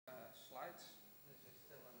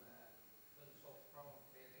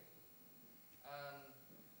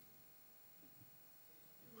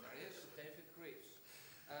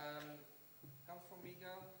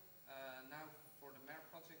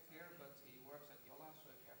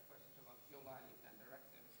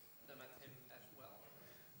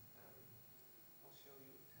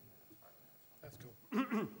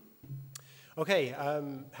Cool. Okay,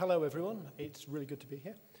 hello everyone. It's really good to be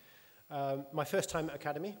here. My first time at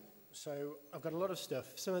Akademy, so I've got a lot of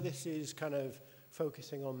stuff. Some of this is kind of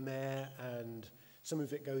focusing on Mer, and some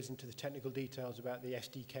of it goes into the technical details about the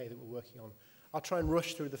SDK that we're working on. I'll try and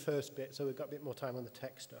rush through the first bit so we've got a bit more time on the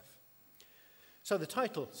tech stuff. So the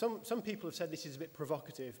title, some people have said this is a bit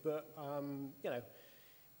provocative, but you know,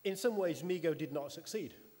 in some ways MeeGo did not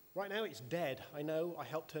succeed. Right now it's dead. I know, I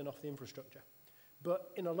helped turn off the infrastructure.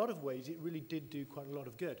 But in a lot of ways, it really did do quite a lot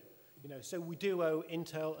of good. You know, so we do owe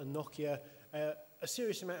Intel and Nokia a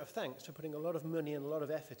serious amount of thanks for putting a lot of money and a lot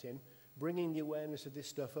of effort in, bringing the awareness of this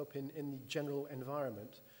stuff up in the general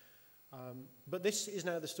environment. But this is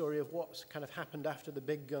now the story of what's kind of happened after the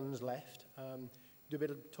big guns left. Do a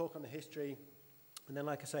bit of talk on the history, and then,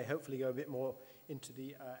 like I say, hopefully go a bit more into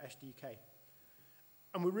the SDK.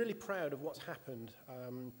 And we're really proud of what's happened.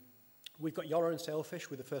 We've got Yola and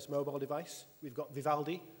Sailfish with the first mobile device. We've got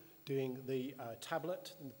Vivaldi doing the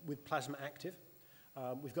tablet with Plasma Active.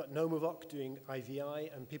 We've got Nomovoc doing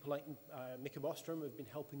IVI, and people like Mika Bostrom have been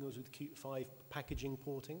helping us with Qt 5 packaging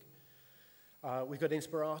porting. We've got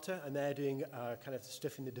Inspirata, and they're doing kind of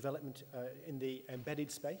stuff in the development in the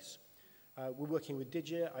embedded space. We're working with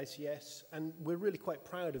Digia, ICS, and we're really quite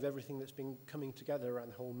proud of everything that's been coming together around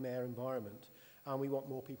the whole Mer environment, and we want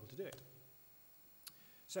more people to do it.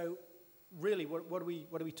 So, really, what are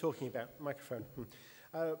we talking about? Microphone.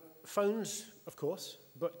 Phones, of course,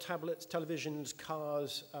 but tablets, televisions,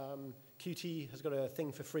 cars. Qt has got a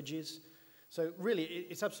thing for fridges. So really,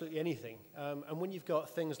 it's absolutely anything. And when you've got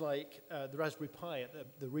things like the Raspberry Pi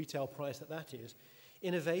at the retail price that is,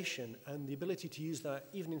 innovation and the ability to use that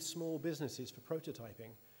even in small businesses for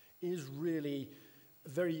prototyping is really a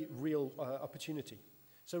very real opportunity.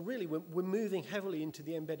 So really, we're moving heavily into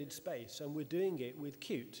the embedded space, and we're doing it with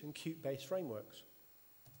Qt and Qt-based frameworks.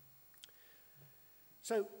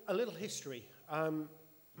 So a little history.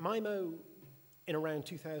 MIMO, in around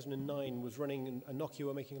 2009, was running, and Nokia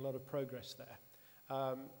were making a lot of progress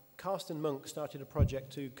there. Carsten Munk started a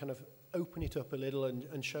project to kind of open it up a little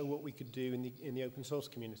and show what we could do in the open source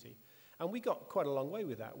community. And we got quite a long way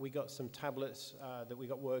with that. We got some tablets that we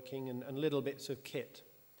got working and little bits of kit.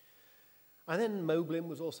 And then Moblin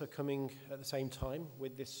was also coming at the same time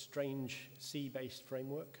with this strange C-based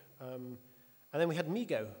framework. And then we had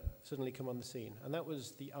MeeGo suddenly come on the scene, and that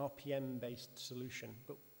was the RPM-based solution.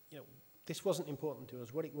 But you know, this wasn't important to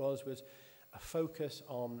us. What it was a focus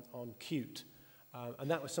on Qt, and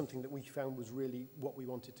that was something that we found was really what we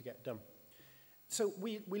wanted to get done. So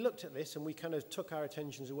we looked at this, and we kind of took our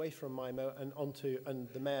attentions away from MIMO and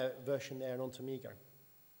the Mer version there and onto MeeGo.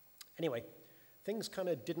 Anyway, things kind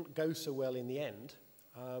of didn't go so well in the end,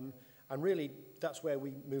 and really that's where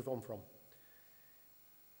we move on from.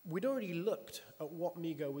 We'd already looked at what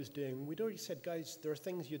MeeGo was doing. We'd already said, guys, there are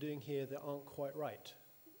things you're doing here that aren't quite right.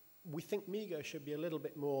 We think MeeGo should be a little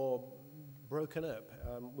bit more broken up.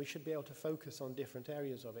 We should be able to focus on different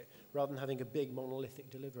areas of it rather than having a big monolithic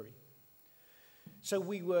delivery. So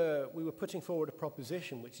we were putting forward a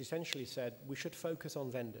proposition which essentially said we should focus on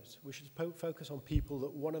vendors. We should focus on people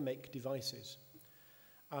that want to make devices.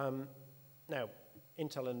 Now,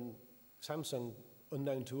 Intel and Samsung,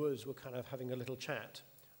 unknown to us, were kind of having a little chat,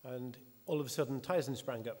 and all of a sudden Tizen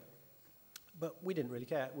sprang up. But we didn't really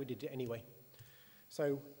care, we did it anyway.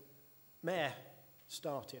 So Mer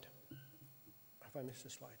started. Have I missed a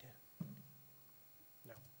slide here?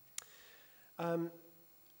 No.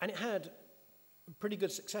 And it had pretty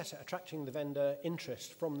good success at attracting the vendor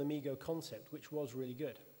interest from the MeeGo concept, which was really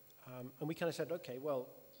good. And we kind of said, okay, well,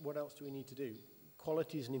 what else do we need to do?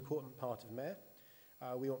 Quality is an important part of Mer.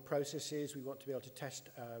 We want processes, we want to be able to test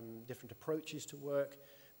different approaches to work,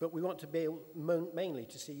 but we want to be able mainly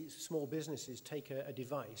to see small businesses take a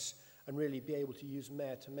device and really be able to use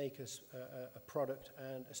Mer to make us a product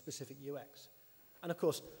and a specific UX. And of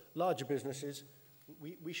course, larger businesses,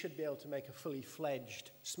 we should be able to make a fully fledged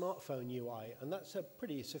smartphone UI, and that's a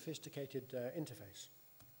pretty sophisticated interface.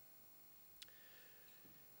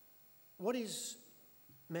 What is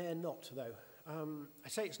Mer not, though? I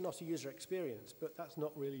say it's not a user experience, but that's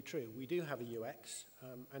not really true. We do have a UX,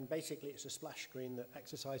 and basically it's a splash screen that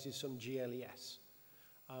exercises some GLES.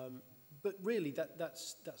 But really,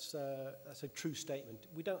 that's a true statement.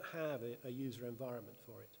 We don't have a user environment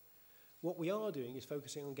for it. What we are doing is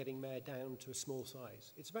focusing on getting Mer down to a small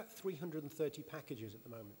size. It's about 330 packages at the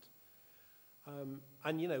moment.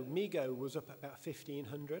 And you know, MeeGo was up at about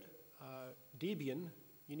 1,500. Debian,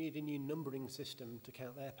 you need a new numbering system to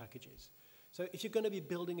count their packages. So if you're going to be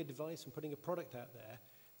building a device and putting a product out there,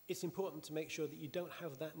 it's important to make sure that you don't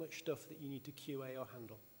have that much stuff that you need to QA or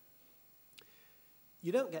handle.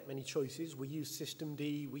 You don't get many choices. We use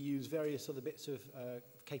systemd, we use various other bits of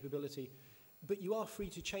capability, but you are free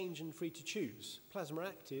to change and free to choose. Plasma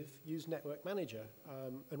Active use Network Manager,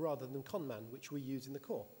 and rather than Conman, which we use in the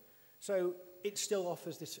core. So it still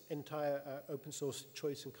offers this entire open source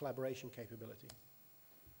choice and collaboration capability.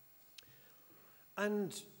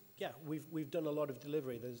 And yeah, we've done a lot of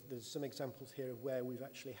delivery. There's some examples here of where we've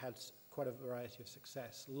actually had quite a variety of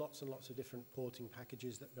success. Lots and lots of different porting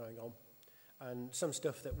packages that are going on. And some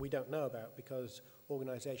stuff that we don't know about because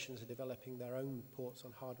organizations are developing their own ports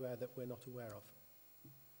on hardware that we're not aware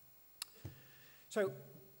of. So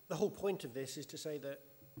the whole point of this is to say that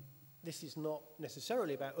this is not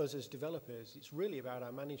necessarily about us as developers, it's really about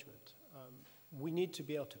our management. We need to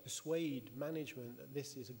be able to persuade management that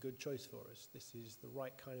this is a good choice for us, this is the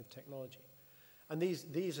right kind of technology. And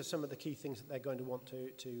these are some of the key things that they're going to want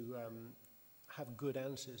to have good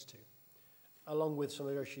answers to, along with some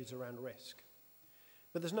of the issues around risk.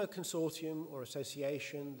 But there's no consortium or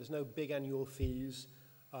association, there's no big annual fees.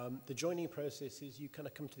 The joining process is you kind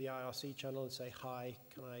of come to the IRC channel and say, hi,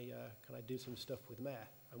 can I do some stuff with Mer?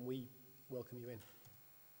 And we welcome you in.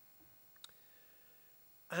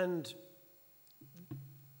 And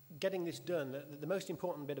getting this done, the most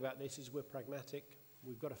important bit about this is we're pragmatic,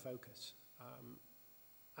 we've got to focus.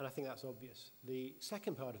 And I think that's obvious. The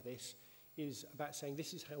second part of this is about saying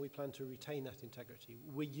this is how we plan to retain that integrity.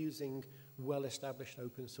 We're using well-established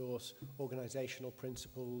open source organizational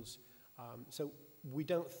principles. So we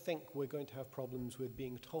don't think we're going to have problems with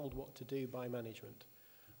being told what to do by management.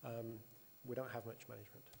 We don't have much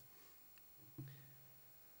management.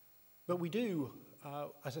 But we do,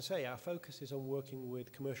 as I say, our focus is on working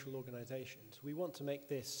with commercial organizations. We want to make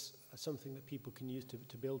this something that people can use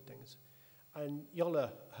to build things. And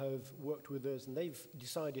Yola have worked with us, and they've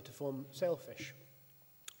decided to form Sailfish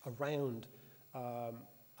around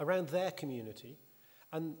their community,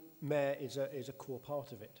 and Mer is a core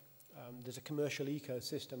part of it. There's a commercial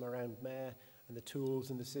ecosystem around Mer and the tools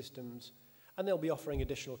and the systems, and they'll be offering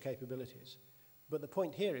additional capabilities. But the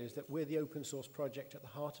point here is that we're the open source project at the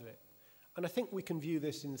heart of it. And I think we can view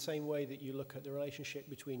this in the same way that you look at the relationship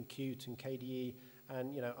between Qt and KDE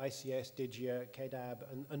and ICS, Digia, KDAB,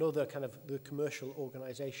 and other kind of the commercial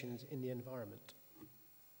organizations in the environment.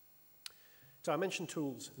 So I mentioned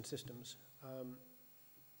tools and systems.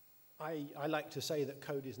 I like to say that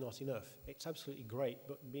code is not enough. It's absolutely great,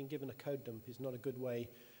 but being given a code dump is not a good way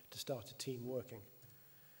to start a team working.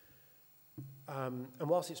 And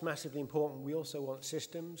whilst it's massively important, we also want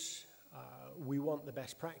systems. We want the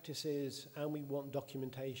best practices, and we want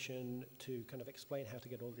documentation to kind of explain how to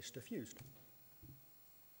get all this stuff used.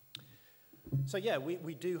 So yeah,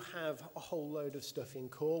 we do have a whole load of stuff in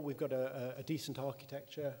core. We've got a decent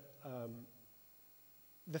architecture.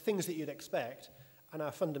 The things that you'd expect, and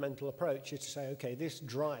our fundamental approach is to say, okay, this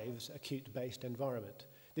drives a Qt-based environment.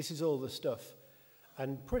 This is all the stuff.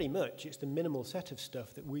 And pretty much it's the minimal set of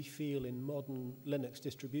stuff that we feel in modern Linux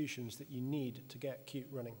distributions that you need to get Qt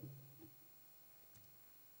running.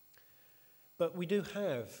 But we do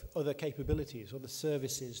have other capabilities, other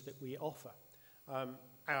services that we offer.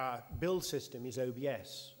 Our build system is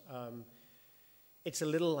OBS. It's a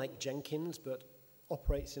little like Jenkins, but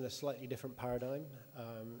operates in a slightly different paradigm.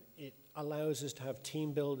 It allows us to have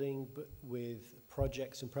team building but with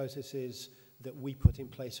projects and processes that we put in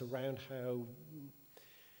place around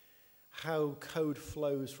how code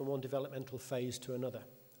flows from one developmental phase to another.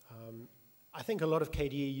 I think a lot of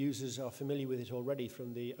KDE users are familiar with it already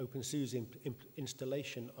from the OpenSUSE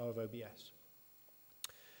installation of OBS.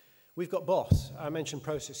 We've got Boss. I mentioned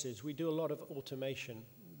processes. We do a lot of automation.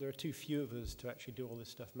 There are too few of us to actually do all this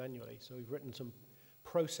stuff manually, so we've written some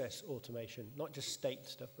process automation, not just state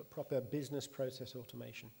stuff, but proper business process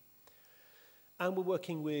automation. And we're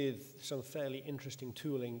working with some fairly interesting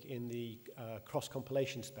tooling in the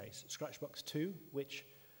cross-compilation space. Scratchbox 2, which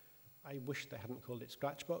I wish they hadn't called it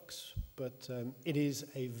Scratchbox, but it is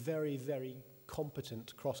a very, very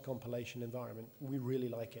competent cross-compilation environment. We really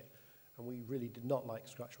like it, and we really did not like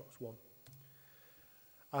Scratchbox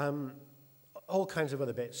 1. All kinds of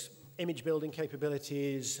other bits. Image building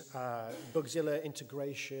capabilities, Bugzilla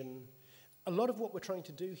integration. A lot of what we're trying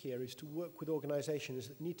to do here is to work with organizations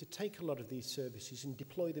that need to take a lot of these services and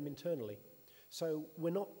deploy them internally. So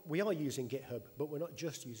we are using GitHub, but we're not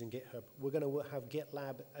just using GitHub. We're going to have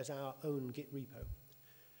GitLab as our own Git repo.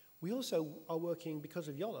 We also are working, because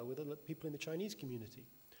of Yola, with other people in the Chinese community.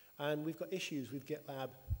 And we've got issues with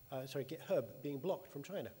GitHub being blocked from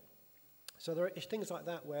China. So there are things like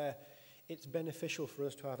that where it's beneficial for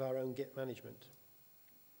us to have our own Git management.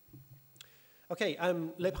 Okay,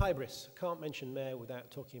 libhybris. Can't mention Mer without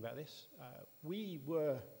talking about this. We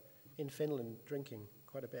were in Finland drinking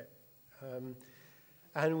quite a bit.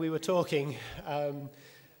 And we were talking,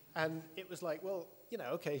 and it was like, well, you know,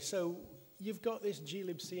 okay, so you've got this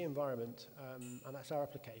glibc environment, and that's our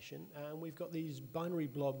application, and we've got these binary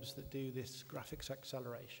blobs that do this graphics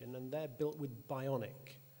acceleration, and they're built with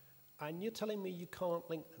Bionic. And you're telling me you can't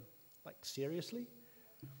link them? Like, seriously?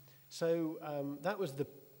 So that was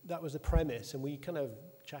the premise, and we kind of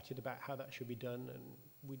chatted about how that should be done, and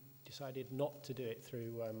we decided not to do it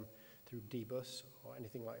through dbus or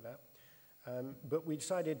anything like that. But we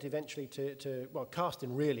decided eventually well,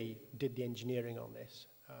 Karsten really did the engineering on this,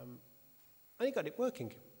 and he got it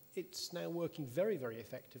working. It's now working very, very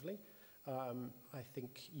effectively. I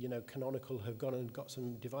think, you know, Canonical have gone and got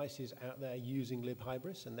some devices out there using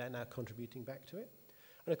libhybris, and they're now contributing back to it.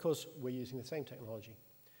 And of course, we're using the same technology.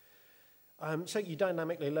 So you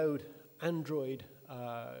dynamically load Android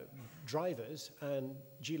drivers and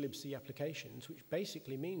glibc applications, which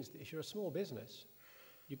basically means that if you're a small business,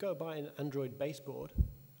 you go buy an Android baseboard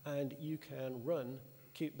and you can run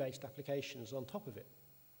Qt-based applications on top of it.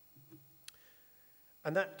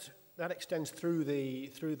 And that extends through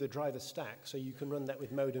the driver stack, so you can run that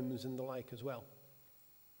with modems and the like as well.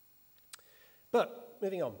 But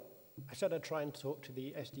moving on, I said I'd try and talk to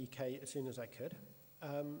the SDK as soon as I could.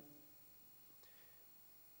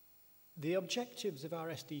 The objectives of our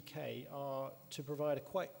SDK are to provide a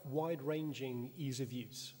quite wide-ranging ease of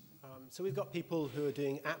use. So we've got people who are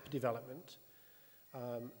doing app development,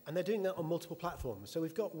 and they're doing that on multiple platforms. So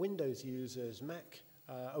we've got Windows users, Mac,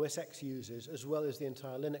 OS X users, as well as the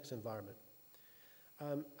entire Linux environment.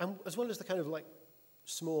 And as well as the kind of like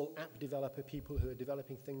small app developer people who are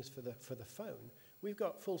developing things for the phone, we've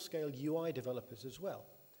got full-scale UI developers as well.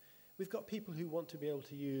 We've got people who want to be able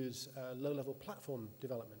to use low-level platform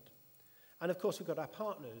development. And of course, we've got our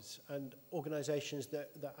partners and organizations that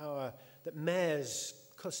Mer's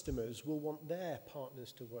customers will want their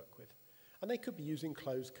partners to work with. And they could be using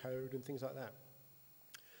closed code and things like that.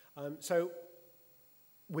 So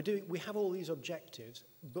we have all these objectives,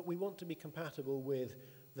 but we want to be compatible with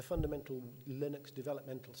the fundamental Linux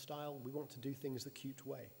developmental style. We want to do things the Qt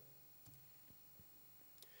way.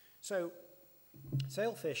 So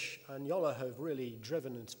Sailfish and Yola have really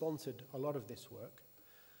driven and sponsored a lot of this work.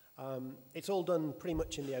 It's all done pretty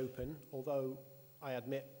much in the open, although I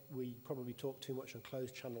admit we probably talk too much on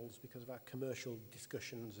closed channels because of our commercial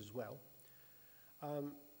discussions as well.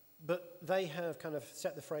 But they have kind of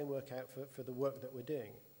set the framework out for the work that we're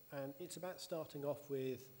doing. And it's about starting off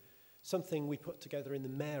with something we put together in the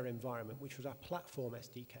Mer environment, which was our platform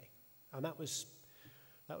SDK. And that was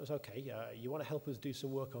okay. You want to help us do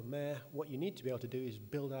some work on Mer, what you need to be able to do is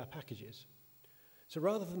build our packages. So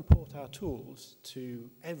rather than port our tools to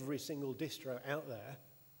every single distro out there,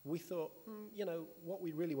 we thought, you know, what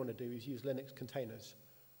we really want to do is use Linux containers,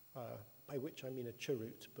 by which I mean a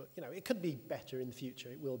chroot, but you know, it could be better in the future,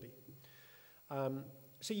 it will be.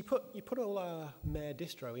 So you put all our Mer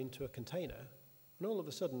distro into a container, and all of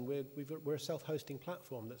a sudden we're a self-hosting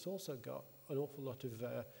platform that's also got an awful lot of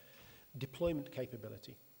deployment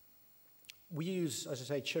capability. We use, as I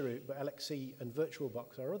say, chroot, but LXC and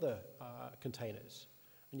VirtualBox are other containers.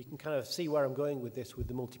 And you can kind of see where I'm going with this with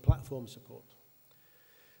the multi-platform support.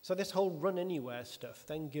 So this whole run anywhere stuff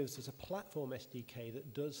then gives us a platform SDK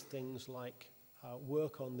that does things like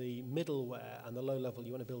work on the middleware and the low level.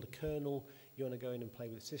 You want to build a kernel, you want to go in and play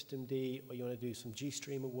with systemd, or you want to do some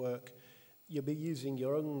GStreamer work. You'll be using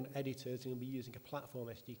your own editors and you'll be using a platform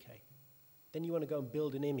SDK. Then you want to go and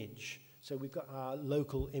build an image. So we've got our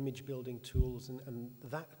local image building tools and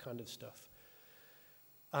that kind of stuff.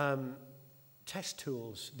 Test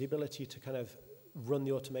tools, the ability to kind of run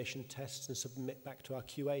the automation tests and submit back to our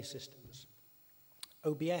QA systems.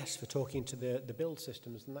 OBS for talking to the build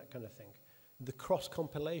systems and that kind of thing. The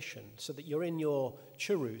cross-compilation, so that you're in your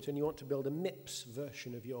chroot and you want to build a MIPS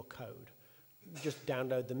version of your code. Just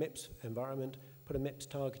download the MIPS environment, put a MIPS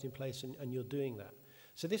target in place, and you're doing that.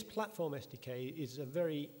 So this platform SDK is a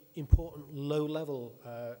very important low-level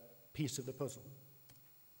piece of the puzzle.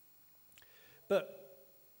 But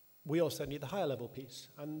we also need the higher-level piece,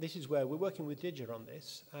 and this is where we're working with Didger on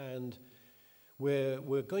this, and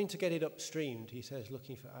we're going to get it upstreamed, he says,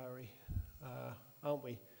 looking for Ari, aren't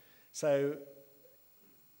we? So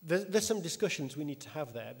there's some discussions we need to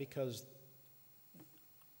have there, because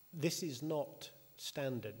this is not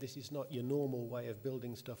standard. This is not your normal way of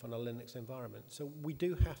building stuff on a Linux environment. So we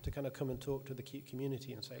do have to kind of come and talk to the Qt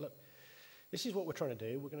community and say, look, this is what we're trying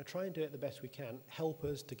to do. We're going to try and do it the best we can. Help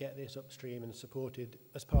us to get this upstream and supported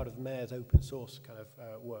as part of Mer's open source kind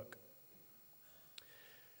of work.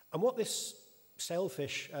 And what this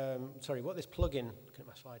Sailfish, what this plugin, look at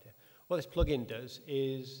my slide here, What this plugin does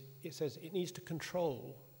is it says it needs to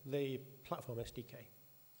control the platform SDK.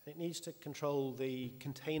 It needs to control the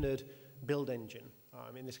containered build engine,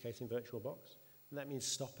 in this case in VirtualBox. And that means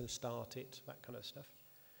stop and start it, that kind of stuff.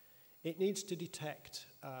 It needs to detect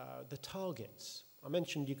the targets. I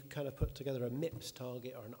mentioned you could kind of put together a MIPS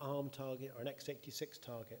target or an ARM target or an x86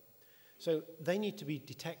 target. So they need to be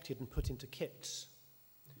detected and put into kits.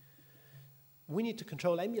 We need to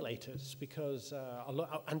control emulators because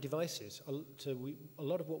and devices. A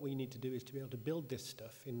lot of what we need to do is to be able to build this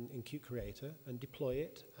stuff in Qt Creator and deploy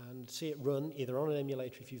it and see it run either on an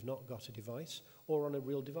emulator if you've not got a device or on a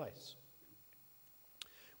real device.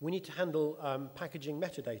 We need to handle packaging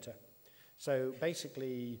metadata. So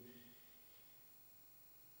basically,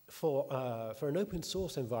 for an open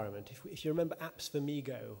source environment, if you remember Apps for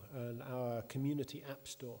Migo and our community app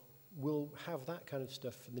store, we'll have that kind of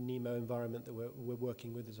stuff for the Nemo environment that we're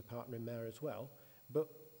working with as a partner in Mer as well. But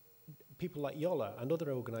people like Yola and other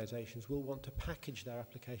organizations will want to package their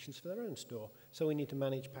applications for their own store. So we need to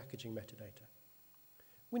manage packaging metadata.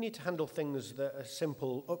 We need to handle things that are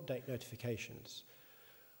simple update notifications.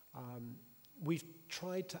 We've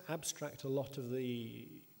tried to abstract a lot of the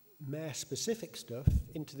Mer-specific stuff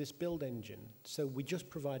into this build engine. So we just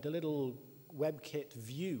provide a little WebKit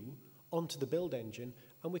view onto the build engine,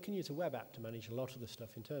 and we can use a web app to manage a lot of the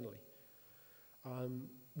stuff internally.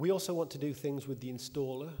 We also want to do things with the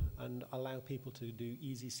installer and allow people to do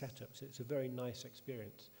easy setups. It's a very nice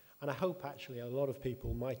experience. And I hope actually a lot of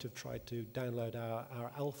people might have tried to download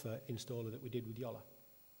our alpha installer that we did with Yola.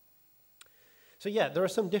 So yeah, there are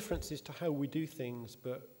some differences to how we do things,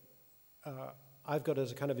 but I've got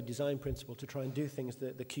as a kind of a design principle to try and do things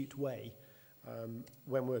the Qt way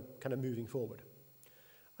when we're kind of moving forward.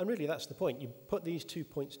 And really that's the point. You put these 2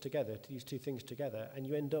 points together, these two things together, and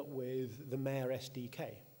you end up with the Mer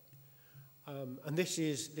SDK. And this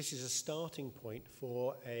is a starting point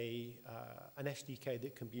for an SDK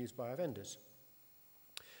that can be used by our vendors.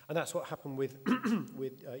 And that's what happened with,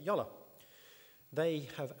 with Yola. They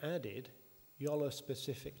have added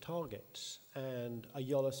Yola-specific targets and a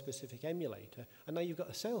Yola-specific emulator, and now you've got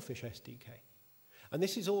a Sailfish SDK. And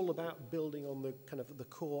this is all about building on the kind of the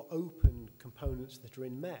core open components that are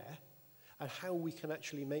in Mer and how we can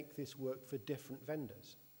actually make this work for different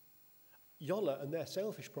vendors. Yola and their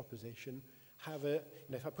Sailfish proposition have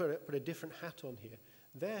if I put a different hat on here,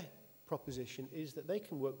 their proposition is that they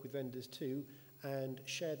can work with vendors too and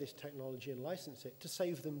share this technology and license it to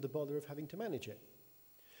save them the bother of having to manage it.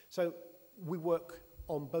 So we work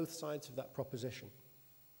on both sides of that proposition.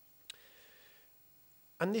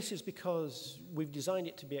 And this is because we've designed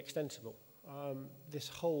it to be extensible. This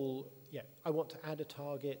whole, I want to add a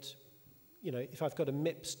target. You know, if I've got a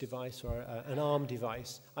MIPS device or an ARM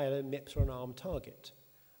device, I add a MIPS or an ARM target.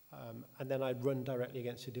 And then I'd run directly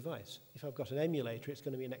against a device. If I've got an emulator, it's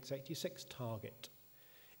going to be an x86 target.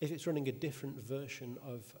 If it's running a different version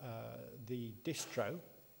of the distro,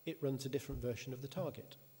 it runs a different version of the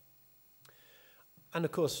target. And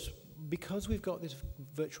of course, because we've got this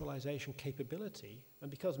virtualization capability, and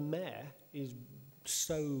because Mer is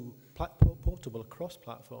so portable across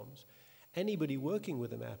platforms, anybody working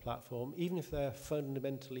with a Mer platform, even if they're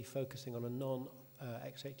fundamentally focusing on a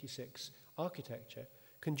non-x86 architecture,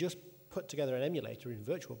 can just put together an emulator in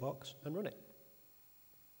VirtualBox and run it.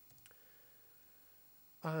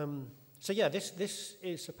 So yeah, this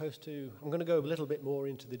is supposed to, I'm going to go a little bit more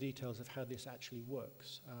into the details of how this actually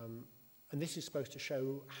works. And this is supposed to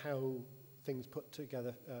show how things are put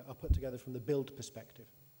together from the build perspective.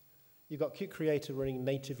 You've got Qt Creator running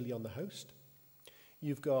natively on the host.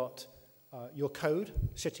 You've got your code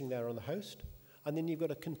sitting there on the host. And then you've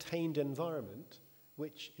got a contained environment,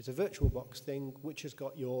 which is a VirtualBox thing, which has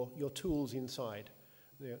got your tools inside.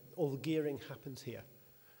 All the gearing happens here.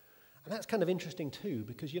 And that's kind of interesting too,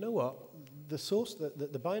 because you know what? The source,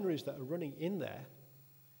 the binaries that are running in there,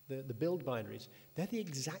 the build binaries, they're the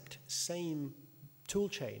exact same tool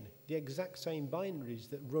chain, the exact same binaries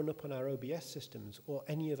that run up on our OBS systems or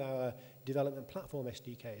any of our development platform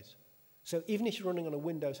SDKs. So even if you're running on a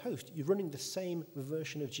Windows host, you're running the same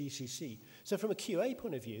version of GCC. So from a QA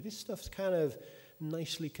point of view, this stuff's kind of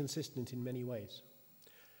nicely consistent in many ways.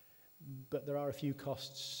 But there are a few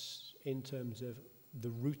costs in terms of the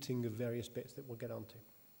routing of various bits that we'll get onto.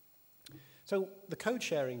 So the code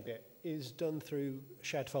sharing bit is done through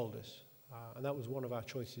shared folders, and that was one of our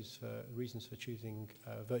reasons for choosing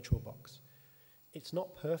VirtualBox. It's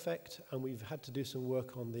not perfect, and we've had to do some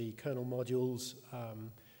work on the kernel modules. A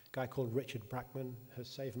guy called Richard Brackman has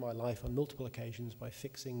saved my life on multiple occasions by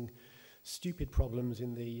fixing stupid problems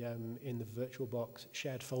in the VirtualBox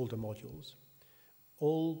shared folder modules.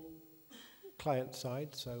 All client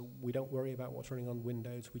side, so we don't worry about what's running on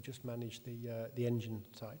Windows. We just manage the engine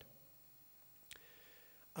side.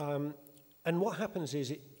 And what happens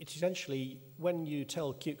is it essentially, when you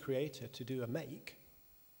tell Qt Creator to do a make,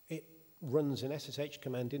 it runs an SSH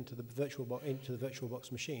command into the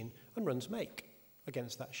VirtualBox machine and runs make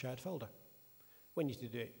against that shared folder. When you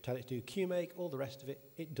tell it to do qmake, all the rest of it,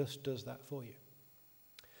 it just does that for you.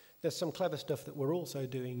 There's some clever stuff that we're also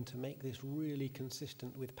doing to make this really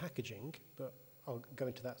consistent with packaging, but I'll go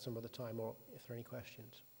into that some other time, or if there are any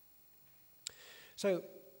questions. So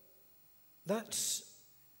that's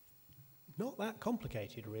not that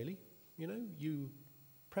complicated, really. You know, you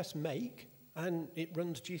press make, and it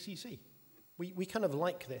runs GCC. We kind of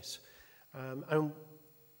like this. And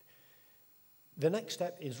the next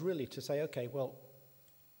step is really to say, okay, well,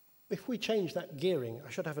 if we change that gearing,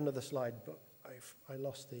 I should have another slide, but I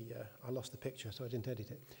lost the picture, so I didn't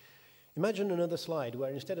edit it. Imagine another slide where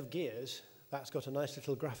instead of gears, that's got a nice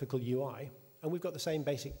little graphical UI, and we've got the same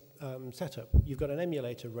basic setup. You've got an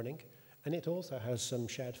emulator running, and it also has some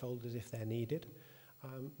shared folders if they're needed,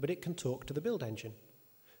 but it can talk to the build engine.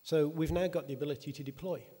 So we've now got the ability to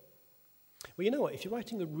deploy. Well, you know what? If you're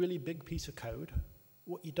writing a really big piece of code,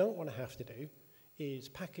 what you don't want to have to do is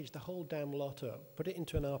package the whole damn lot up, put it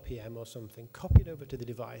into an RPM or something, copy it over to the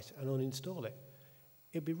device, and uninstall it.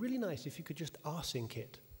 It'd be really nice if you could just rsync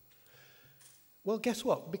it. Well, guess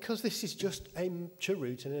what? Because this is just a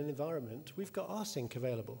chroot in an environment, we've got rsync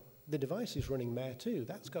available. The device is running Mer too.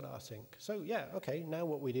 That's got rsync. So yeah, okay. Now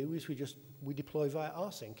what we do is we deploy via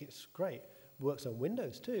rsync. It's great. It works on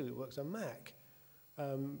Windows too. It works on Mac.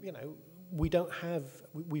 You know, we've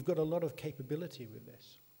got a lot of capability with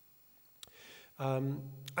this. And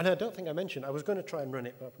I don't think I mentioned, I was going to try and run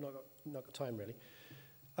it, but I've not got time really.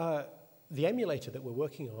 The emulator that we're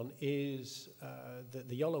working on is,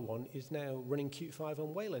 the yellow one, is now running Qt 5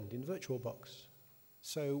 on Wayland in VirtualBox.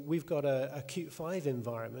 So we've got a Qt 5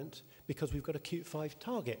 environment because we've got a Qt 5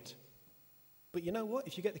 target. But you know what?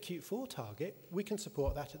 If you get the Qt 4 target, we can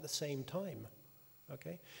support that at the same time.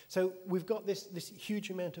 Okay? So we've got this huge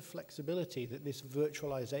amount of flexibility that this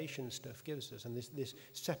virtualization stuff gives us, and this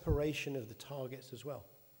separation of the targets as well.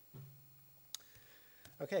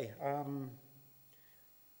 Okay,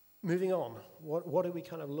 moving on. What are we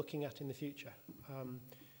kind of looking at in the future?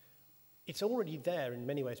 It's already there in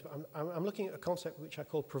many ways, but I'm looking at a concept which I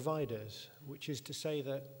call providers, which is to say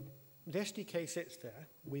that the SDK sits there.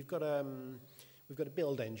 We've got a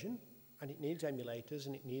build engine, and it needs emulators,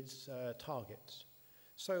 and it needs targets.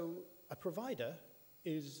 So a provider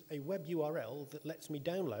is a web URL that lets me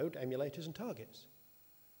download emulators and targets.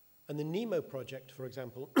 And the Nemo project, for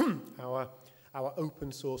example, our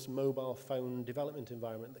open source mobile phone development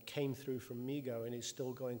environment that came through from Migo and is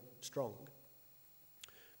still going strong,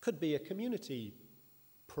 could be a community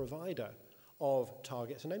provider of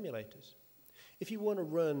targets and emulators. If you want to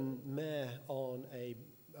run Mer on a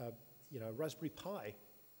Raspberry Pi,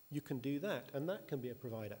 you can do that, and that can be a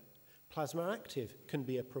provider. Plasma Active can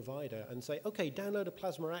be a provider and say, okay, download a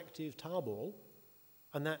Plasma Active tarball,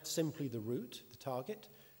 and that's simply the root, the target.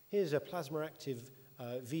 Here's a Plasma Active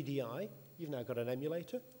VDI. You've now got an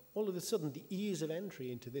emulator. All of a sudden, the ease of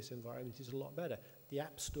entry into this environment is a lot better. The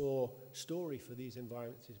App Store story for these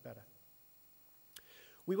environments is better.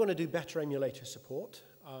 We want to do better emulator support,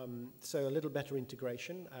 so a little better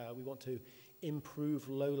integration. We want to improve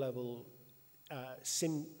low-level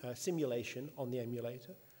simulation on the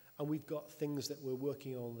emulator. And we've got things that we're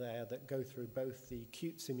working on there that go through both the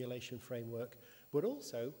Qt simulation framework, but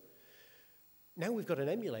also, now we've got an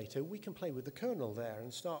emulator, we can play with the kernel there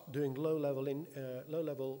and start doing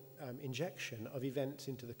low-level injection of events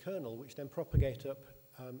into the kernel, which then propagate up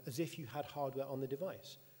as if you had hardware on the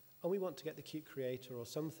device. And we want to get the Qt Creator or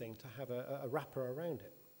something to have a wrapper around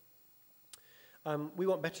it. We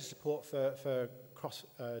want better support for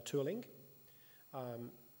cross-tooling.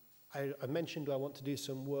 I mentioned I want to do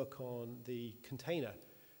some work on the container,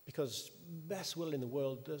 because best will in the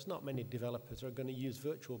world, there's not many developers who are going to use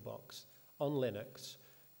VirtualBox on Linux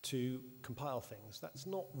to compile things. That's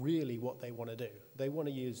not really what they want to do. They want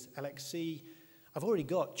to use LXC. I've already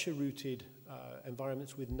got chrooted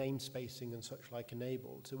environments with namespacing and such like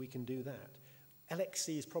enabled, so we can do that.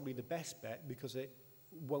 LXC is probably the best bet because it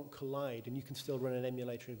won't collide, and you can still run an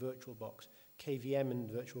emulator in VirtualBox. KVM and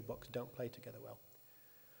VirtualBox don't play together well.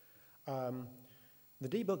 The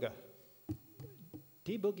debugger.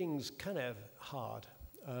 Debugging's kind of hard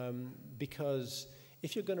because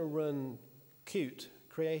if you're going to run Qt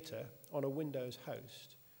Creator on a Windows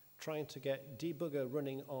host, trying to get debugger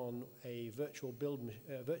running on a virtual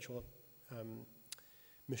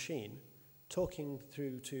machine, talking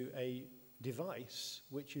through to a device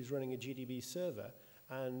which is running a GDB server,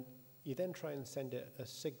 and you then try and send it a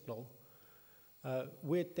signal,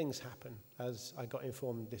 weird things happen, as I got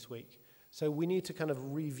informed this week. So we need to kind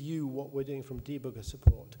of review what we're doing from debugger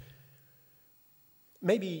support.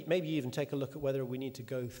 Maybe even take a look at whether we need to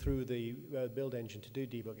go through the build engine to do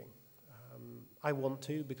debugging. I want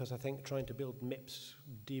to, because I think trying to build MIPS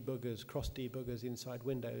debuggers, cross debuggers inside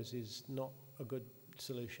Windows is not a good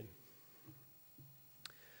solution.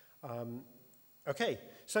 Okay,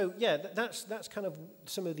 so yeah, that's kind of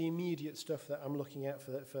some of the immediate stuff that I'm looking at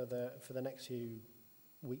for the next few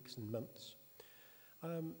weeks and months.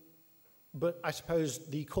 But I suppose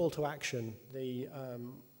the call to action,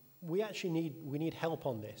 we actually need help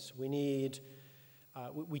on this.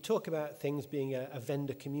 We talk about things being a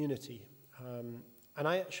vendor community, and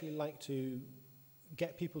I actually like to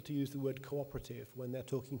get people to use the word cooperative when they're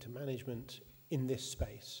talking to management in this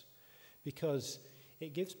space, because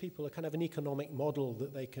it gives people a kind of an economic model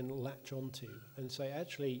that they can latch onto and say,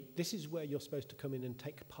 actually, this is where you're supposed to come in and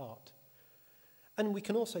take part. And we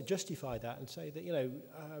can also justify that and say that, you know,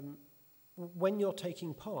 when you're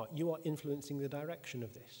taking part, you are influencing the direction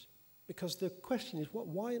of this. Because the question is,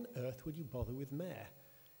 why on earth would you bother with Mer?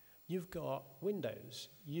 You've got Windows,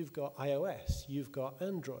 you've got iOS, you've got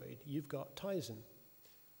Android, you've got Tizen.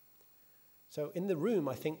 So in the room,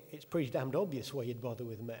 I think it's pretty damned obvious why you'd bother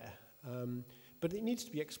with Mer. But it needs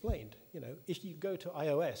to be explained. You know, if you go to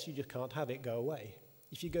iOS, you just can't have it go away.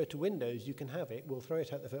 If you go to Windows, you can have it. We'll throw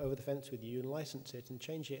it out over the fence with you and license it and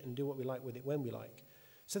change it and do what we like with it when we like.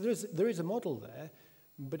 So there is a model there,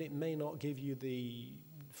 but it may not give you the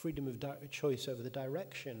freedom of choice over the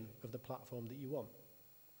direction of the platform that you want.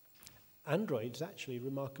 Android's actually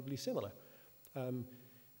remarkably similar.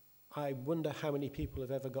 I wonder how many people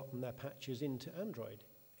have ever gotten their patches into Android.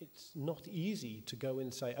 It's not easy to go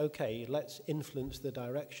and say, okay, let's influence the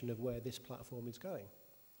direction of where this platform is going.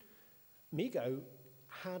 MeeGo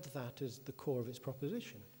had that as the core of its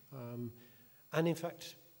proposition. And in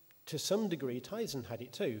fact, to some degree, Tizen had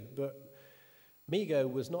it too, but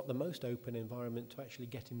MeeGo was not the most open environment to actually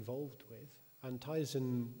get involved with, and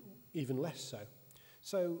Tizen even less so.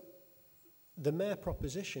 So the Mer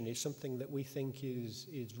proposition is something that we think is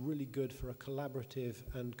really good for a collaborative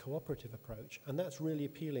and cooperative approach, and that's really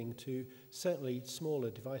appealing to certainly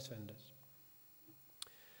smaller device vendors.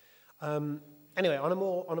 Anyway, on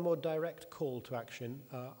a more direct call to action,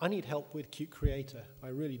 I need help with Qt Creator. I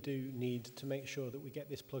really do need to make sure that we get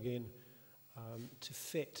this plugin to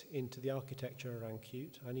fit into the architecture around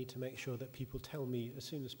Qt. I need to make sure that people tell me as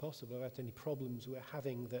soon as possible about any problems we're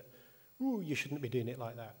having that, ooh, you shouldn't be doing it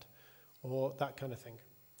like that, or that kind of thing.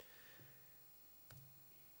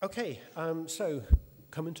 Okay, so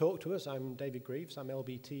come and talk to us. I'm David Greaves. I'm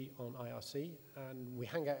LBT on IRC, and we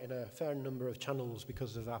hang out in a fair number of channels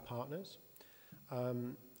because of our partners.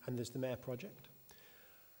 And there's the Mer project.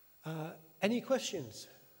 Any questions?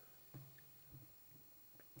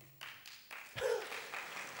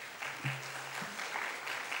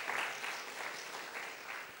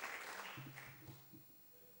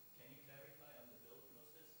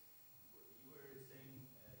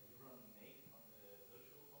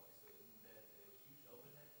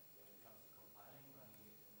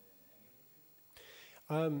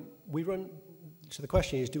 We run, so the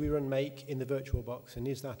question is, do we run make in the VirtualBox, and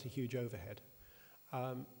is that a huge overhead?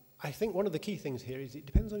 I think one of the key things here is it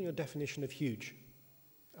depends on your definition of huge.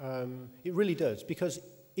 It really does, because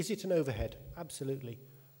is it an overhead? Absolutely,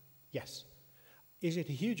 yes. Is it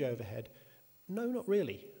a huge overhead? No, not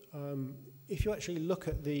really. If you actually look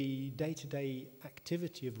at the day-to-day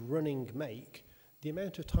activity of running make, the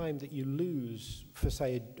amount of time that you lose for,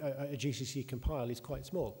 say, a GCC compile is quite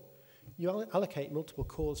small. You allocate multiple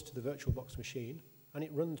cores to the VirtualBox machine, and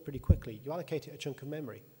it runs pretty quickly. You allocate it a chunk of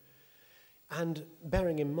memory. And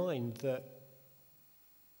bearing in mind that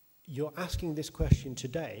you're asking this question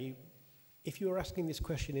today, if you were asking this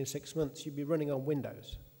question in 6 months, you'd be running on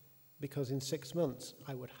Windows. Because in 6 months,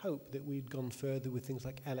 I would hope that we'd gone further with things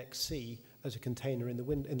like LXC as a container in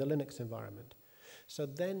the Linux environment. So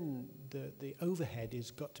then the overhead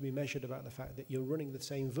has got to be measured about the fact that you're running the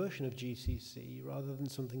same version of GCC rather than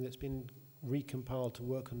something that's been recompiled to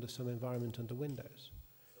work under some environment under Windows.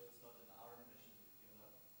 So it's not an ARM machine, you're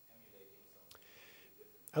not emulating something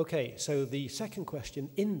different. Okay, so the second question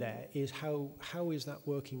in there is how is that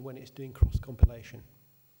working when it's doing cross-compilation?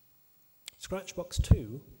 Scratchbox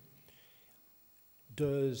 2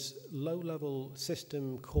 does low-level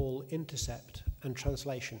system call intercept and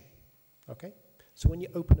translation, okay? So when you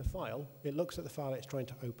open a file, it looks at the file it's trying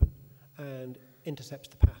to open and intercepts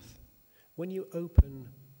the path. When you open,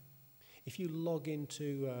 If you log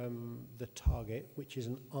into the target, which is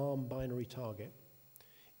an ARM binary target,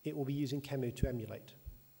 it will be using Qemu to emulate.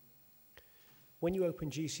 When you open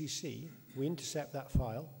GCC, we intercept that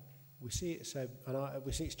file, we see it's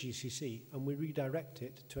GCC, and we redirect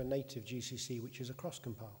it to a native GCC, which is a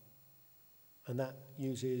cross-compile. And that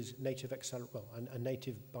uses native a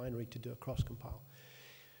native binary to do a cross-compile.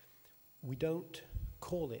 We don't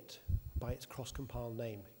call it by its cross-compile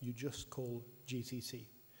name. You just call GCC.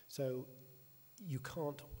 So you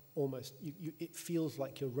can't it feels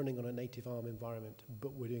like you're running on a native ARM environment,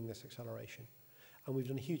 but we're doing this acceleration. And we've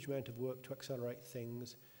done a huge amount of work to accelerate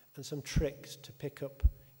things and some tricks to pick up,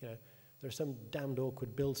 there are some damned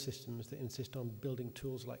awkward build systems that insist on building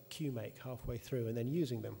tools like QMake halfway through and then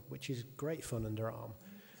using them, which is great fun under ARM.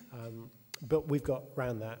 But we've got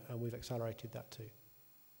around that and we've accelerated that too.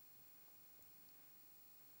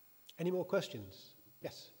 Any more questions?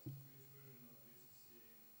 Yes?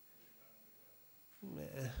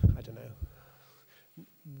 I don't know.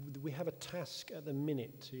 We have a task at the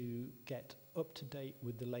minute to get up to date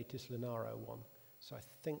with the latest Linaro one. So I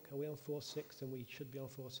think, are we on 4.6 and we should be on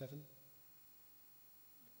 4.7?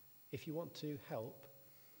 If you want to help,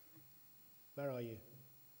 where are you?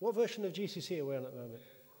 What version of GCC are we on at the moment?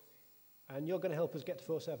 And you're going to help us get to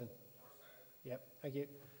 4.7? Yep, thank you.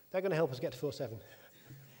 They're going to help us get to 4.7.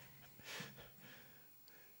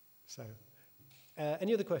 So,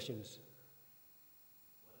 any other questions?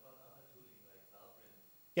 What about other tooling like Valprint?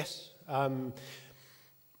 Yes.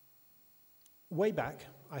 Way back,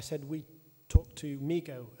 I said we talked to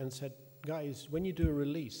Migo and said, guys, when you do a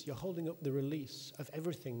release, you're holding up the release of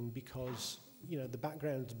everything because, the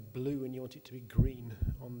background's blue and you want it to be green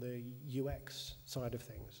on the UX side of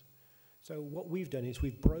things. So what we've done is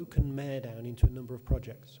we've broken Mer down into a number of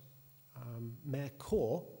projects. Mer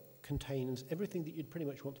Core contains everything that you'd pretty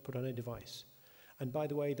much want to put on a device. And by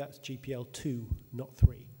the way, that's GPL 2, not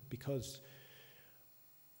 3, because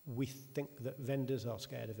we think that vendors are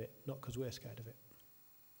scared of it, not because we're scared of it.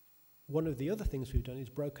 One of the other things we've done is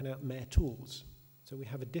broken out Mer Tools. So we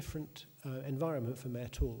have a different environment for Mer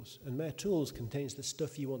Tools. And Mer Tools contains the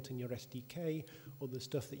stuff you want in your SDK or the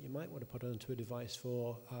stuff that you might want to put onto a device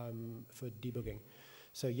for debugging.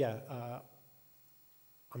 So yeah,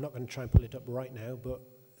 I'm not going to try and pull it up right now, but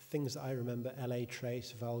things that I remember, LA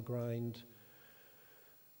Trace, Valgrind,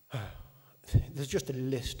 there's just a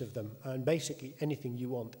list of them. And basically anything you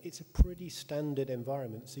want. It's a pretty standard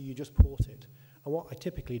environment, so you just port it. And what I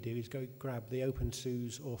typically do is go grab the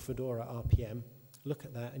OpenSUSE or Fedora RPM, look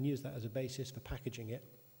at that and use that as a basis for packaging it,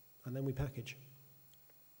 and then we package.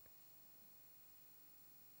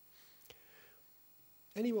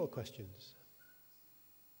 Any more questions?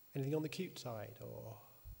 Anything on the Qt side or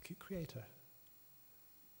Qt Creator?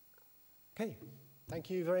 Okay, thank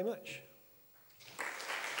you very much.